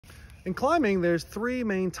In climbing, there's three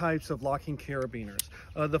main types of locking carabiners.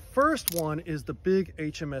 The first one is the big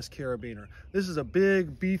HMS carabiner. This is a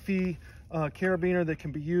big, beefy carabiner that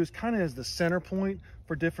can be used kind of as the center point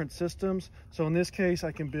for different systems. So in this case,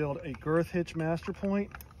 I can build a girth hitch master point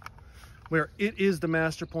where it is the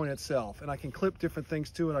master point itself, and I can clip different things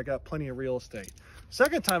to it. I got plenty of real estate.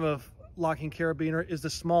 Second type of locking carabiner is the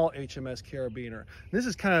small HMS carabiner. This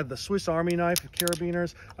is kind of the Swiss Army knife of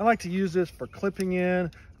carabiners. I like to use this for clipping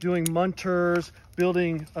in, doing munters,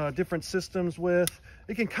 building different systems with.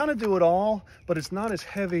 It can kind of do it all, but it's not as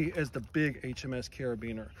heavy as the big HMS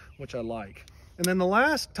carabiner, which I like. And then the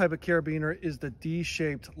last type of carabiner is the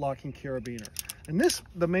D-shaped locking carabiner. And this,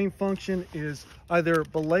 the main function is either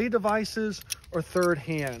belay devices or third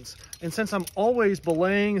hands. And since I'm always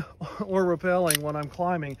belaying or rappelling when I'm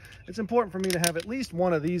climbing, it's important for me to have at least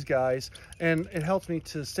one of these guys, and it helps me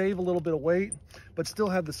to save a little bit of weight, but still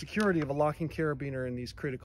have the security of a locking carabiner in these critical